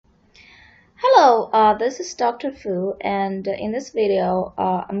Hello, this is Dr. Fu, and in this video,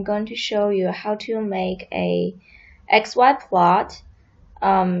 I'm going to show you how to make a XY plot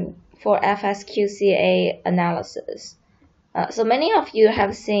for fsQCA analysis. So many of you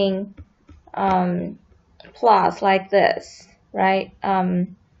have seen plots like this, right?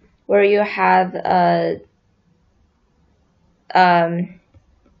 Where you have a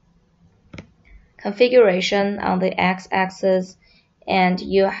configuration on the x-axis and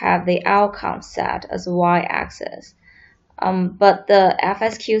you have the outcome set as y-axis. But the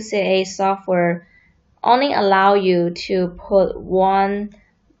fsQCA software only allow you to put one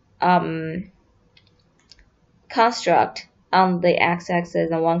construct on the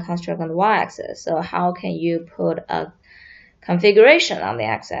x-axis and one construct on the y-axis. So how can you put a configuration on the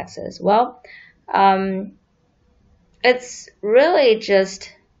x-axis? Well, it's really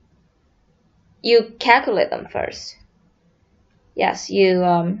just you calculate them first. Yes, you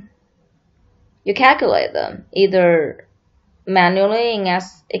calculate them either manually in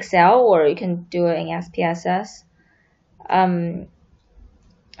Excel or you can do it in SPSS.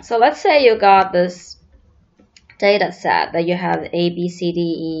 So let's say you got this data set that you have A, B, C, D,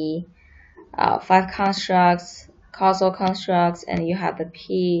 E, 5 constructs, causal constructs, and you have the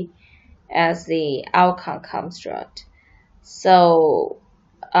P as the outcome construct. So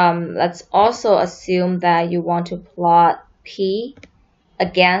let's also assume that you want to plot P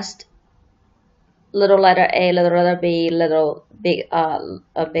against little letter A, little letter B,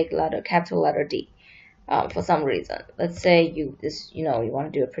 a big letter, capital letter D. For some reason, let's say you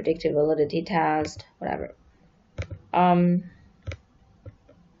want to do a predictive validity test, whatever. I'm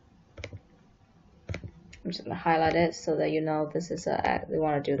just gonna highlight it so that you know this is we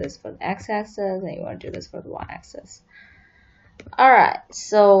want to do this for the x-axis and you want to do this for the y-axis. Alright,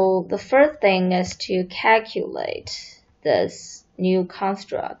 so the first thing is to calculate this new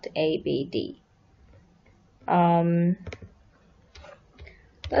construct ABD.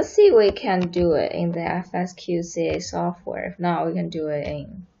 Let's see if we can do it in the fsQCA software. If not, we can do it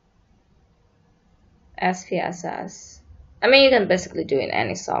in SPSS. I mean, you can basically do it in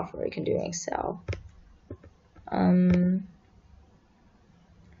any software. You can do it in Excel.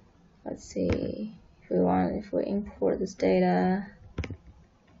 Let's see if we import this data.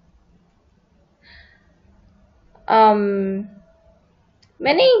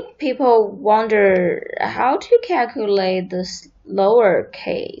 Many people wonder how to calculate this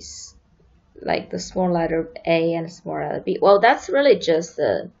lowercase, like the small letter a and small letter b. Well, that's really just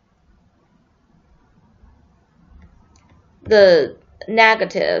the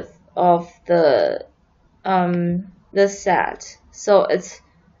negative of the set. So it's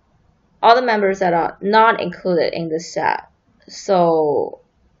all the members that are not included in the set. So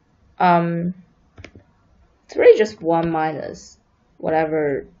it's really just 1 minus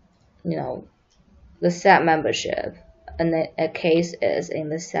whatever the set membership and a case is in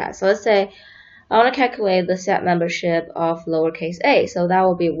the set. So let's say I want to calculate the set membership of lowercase a. So that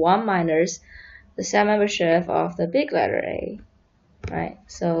will be 1 minus the set membership of the big letter A, right?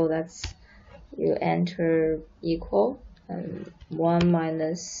 So that's, you enter equal and 1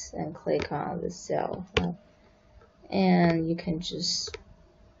 minus and click on the cell, and you can just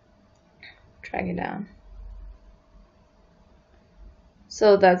drag it down.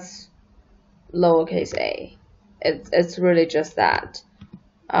 So that's lowercase a. It's really just that.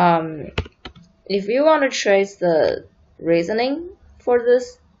 If you want to trace the reasoning for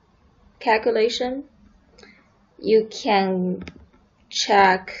this calculation, you can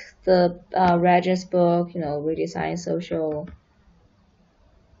check the Reggie's book, redesigning social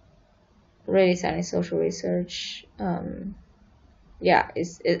research. Yeah,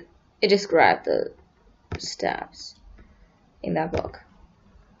 it describes the steps in that book.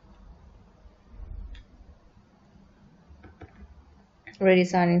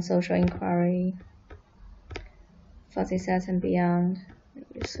 Redesigning social inquiry, fuzzy sets and beyond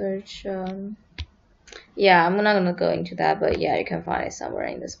research. Yeah, I'm not gonna go into that, but yeah, you can find it somewhere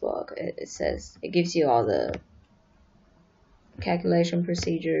in this book. It gives you all the calculation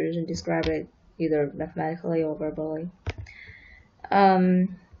procedures and describe it either mathematically or verbally. So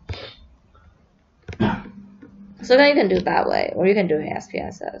then you can do it that way, or you can do it in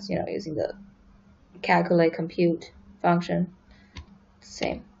SPSS, using the calculate compute function.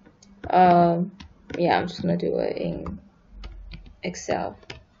 Same. Yeah, I'm just gonna do it in Excel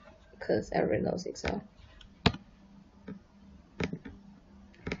because everyone knows Excel.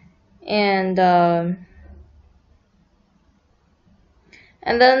 And then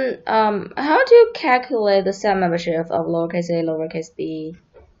how do you calculate the set membership of lowercase a, lowercase b,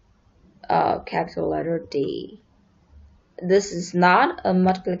 capital letter D? This is not a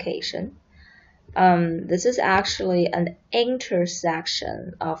multiplication. this is actually an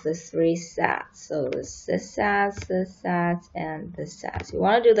intersection of the three sets. So this set, and this set. You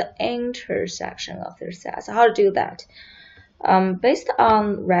want to do the intersection of the sets. How to do that? Based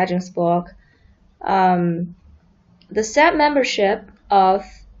on Regging's book, the set membership of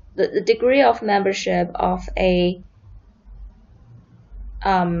the degree of membership of a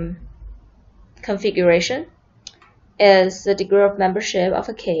configuration is the degree of membership of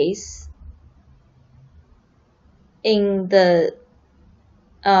a case in the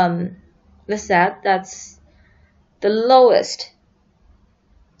set that's the lowest.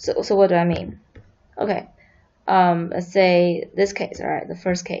 So what do I mean? Okay, let's say this case, all right, the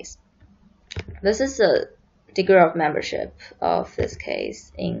first case. This is the degree of membership of this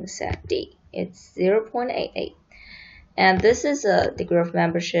case in set D. It's 0.88. And this is a degree of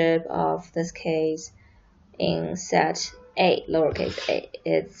membership of this case in set A, lowercase a.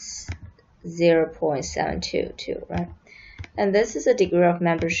 It's 0.722, right? And this is a degree of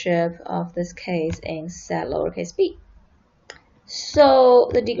membership of this case in set lowercase b. So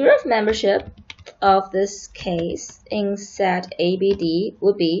the degree of membership of this case in set ABD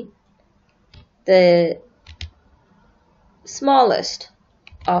would be the smallest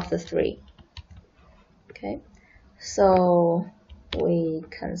of the three. Okay, so we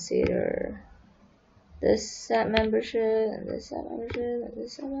consider this set membership, and this set membership, and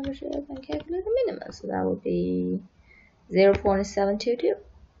this set membership, and calculate the minimum. So that would be 0.722.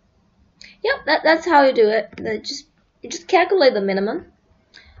 Yep, that's how you do it. You just calculate the minimum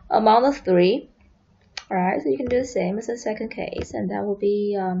among the three. Alright, so you can do the same as the second case, and that will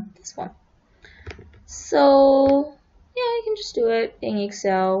be this one. So yeah, you can just do it in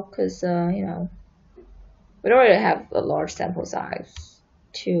Excel because you know, we already have a large sample size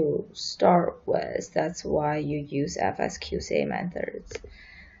to start with. That's why you use fsQCA methods.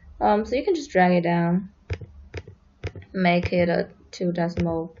 So you can just drag it down, make it a 2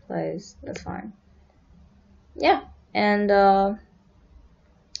 decimal place. That's fine. Yeah, and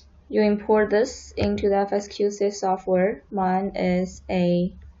you import this into the fsQCA software. Mine is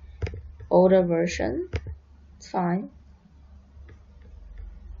a older version. It's fine.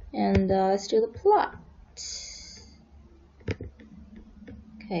 And let's do the plot.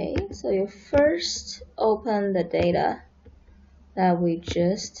 Okay, so you first open the data that we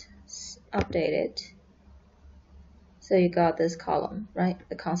just updated. So you got this column, right?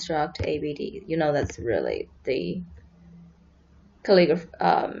 The construct ABD. You know that's really the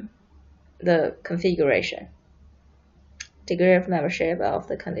the configuration, degree of membership of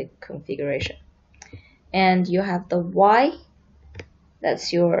the configuration. And you have the Y,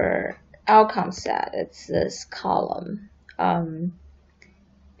 that's your outcome set. It's this column.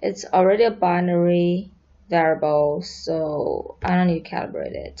 It's already a binary variable, so I don't need to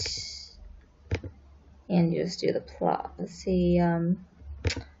calibrate it. And just do the plot. Let's see,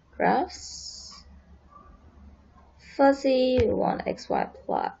 graphs, fuzzy, we want XY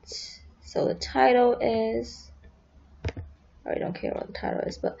plot. So the title is, I don't care what the title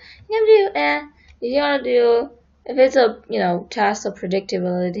is, but you can do, if you want to do, if it's a, you know, test of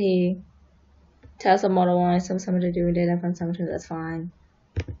predictability, test of model 1, something to do with data from assumption, that's fine.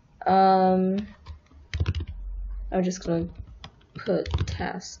 I'm just going to put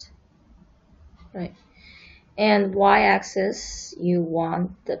test, right? And y-axis, you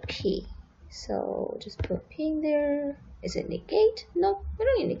want the p. So just put p in there. Is it negate? No, we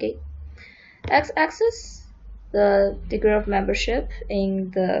don't need negate. X-axis, the degree of membership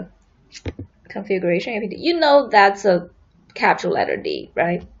in the configuration. You know that's a capital letter D,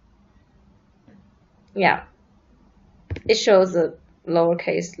 right? Yeah. It shows the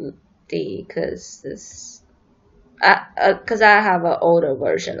lowercase d because this, because I have an older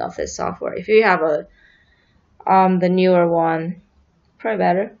version of this software. If you have a the newer one, probably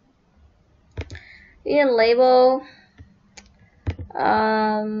better. You can label.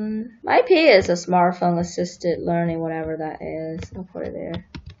 My P is a smartphone assisted learning, whatever that is. I'll put it there.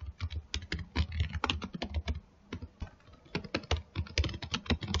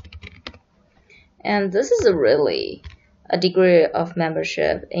 And this is really a degree of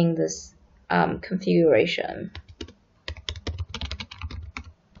membership in this configuration.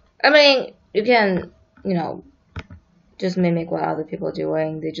 I mean, you can, you know, just mimic what other people are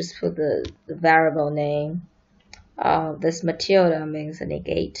doing. They just put the variable name. This Matilda means a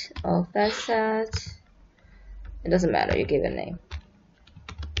negate of that set. It doesn't matter, you give it a name.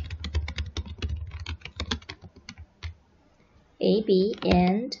 A, B,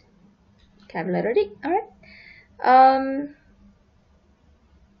 and capital letter D. Alright.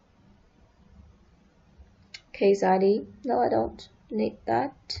 Case ID. No, I don't. need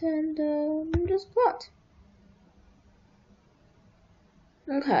that, and just plot.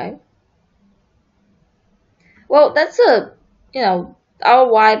 Okay. Well, that's a, our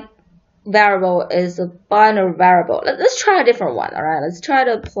y variable is a binary variable. Let's try a different one, all right? Let's try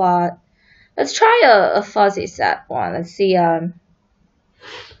to plot, let's try a fuzzy set one. Let's see,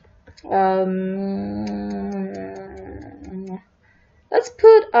 let's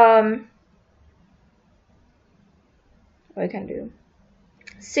put, what we can do,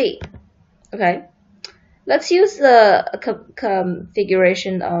 C, okay? Let's use the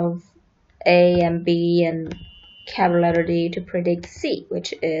configuration of A and B and capital letter D to predict C,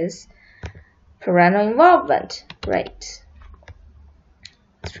 which is parental involvement. Great.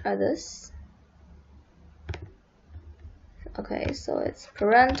 Let's try this. Okay, so it's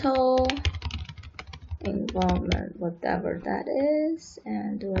parental involvement, whatever that is,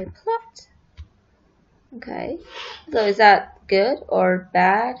 and do a plot. Okay, so is that good or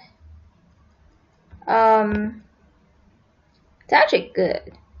bad? It's actually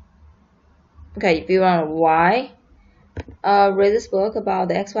good. Okay, if you want Y, read this book about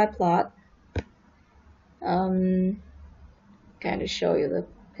the XY plot. Kind of show you the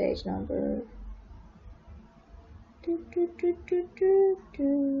page number.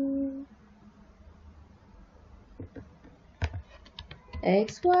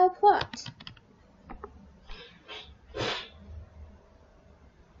 XY plot.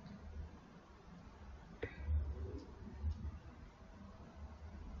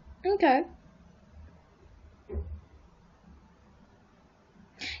 Okay.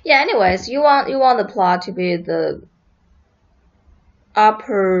 Yeah, anyways, you want the plot to be the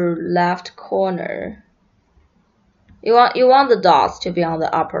upper left corner. You want the dots to be on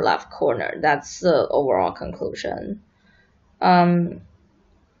the upper left corner. That's the overall conclusion.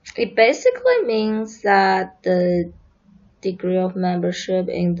 It basically means that the degree of membership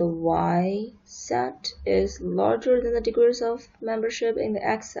in the Y set is larger than the degrees of membership in the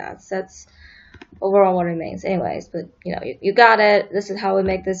X set. That's overall what it means. Anyways, but you got it. This is how we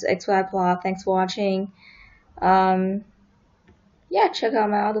make this XY plot. Thanks for watching. Yeah, check out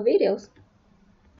my other videos.